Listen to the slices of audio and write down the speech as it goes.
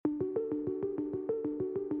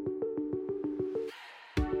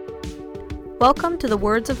Welcome to the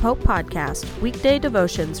Words of Hope podcast, weekday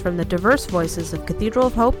devotions from the diverse voices of Cathedral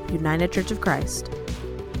of Hope, United Church of Christ.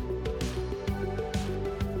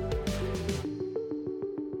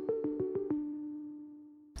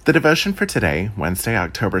 The devotion for today, Wednesday,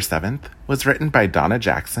 October 7th, was written by Donna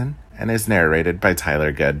Jackson and is narrated by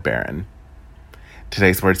Tyler Good Barron.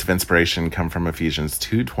 Today's words of inspiration come from Ephesians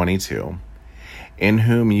 2:22, in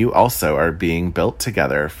whom you also are being built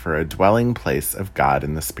together for a dwelling place of God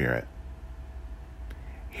in the Spirit.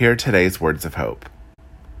 Hear today's words of hope.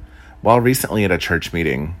 While recently at a church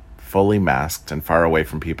meeting, fully masked and far away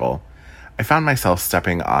from people, I found myself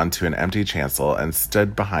stepping onto an empty chancel and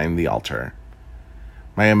stood behind the altar.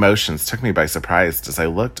 My emotions took me by surprise as I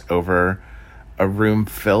looked over a room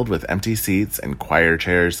filled with empty seats and choir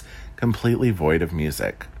chairs, completely void of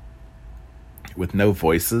music. With no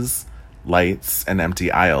voices, lights, and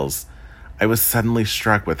empty aisles, I was suddenly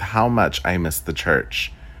struck with how much I missed the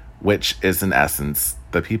church, which is in essence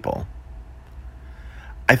the people.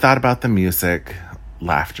 I thought about the music,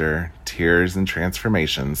 laughter, tears, and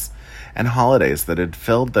transformations, and holidays that had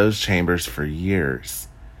filled those chambers for years.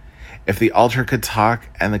 If the altar could talk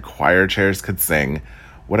and the choir chairs could sing,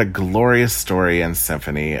 what a glorious story and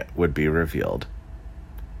symphony would be revealed.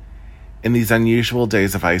 In these unusual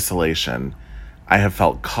days of isolation, I have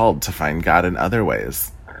felt called to find God in other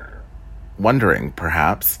ways, wondering,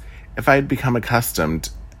 perhaps, if I had become accustomed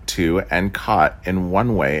to and caught in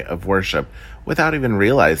one way of worship without even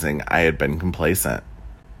realizing I had been complacent.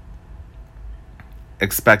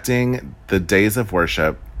 Expecting the days of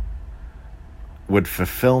worship would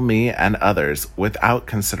fulfill me and others without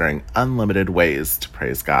considering unlimited ways to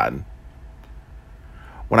praise God.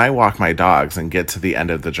 When I walk my dogs and get to the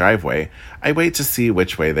end of the driveway, I wait to see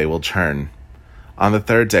which way they will turn. On the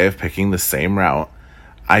third day of picking the same route,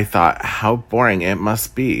 I thought how boring it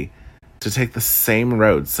must be to take the same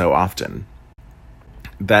road so often.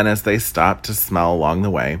 Then as they stopped to smell along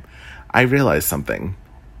the way, I realized something.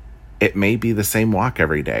 It may be the same walk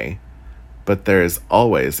every day, but there is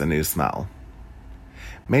always a new smell.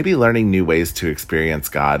 Maybe learning new ways to experience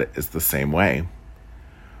God is the same way.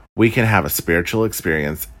 We can have a spiritual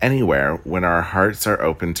experience anywhere when our hearts are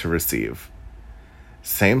open to receive.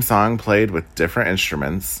 Same song played with different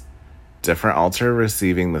instruments, different altar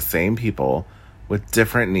receiving the same people with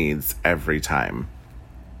different needs every time.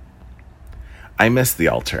 I miss the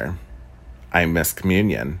altar. I miss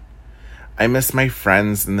communion. I miss my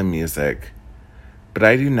friends and the music. But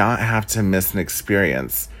I do not have to miss an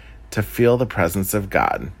experience to feel the presence of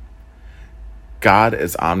God. God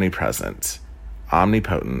is omnipresent,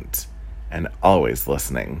 omnipotent, and always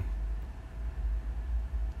listening.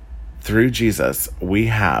 Through Jesus, we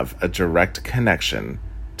have a direct connection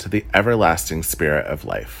to the everlasting Spirit of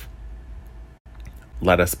life.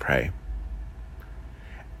 Let us pray.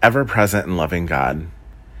 Ever-present and loving God,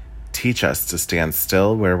 teach us to stand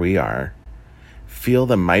still where we are, feel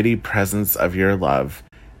the mighty presence of your love,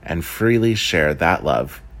 and freely share that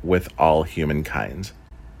love with all humankind.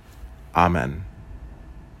 Amen.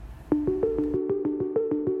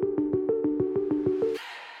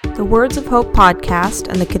 The Words of Hope podcast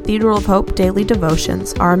and the Cathedral of Hope daily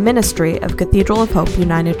devotions are a ministry of Cathedral of Hope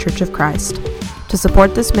United Church of Christ. To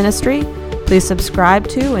support this ministry, please subscribe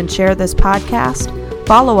to and share this podcast,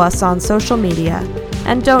 follow us on social media,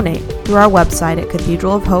 and donate through our website at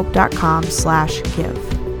cathedralofhope.com/give.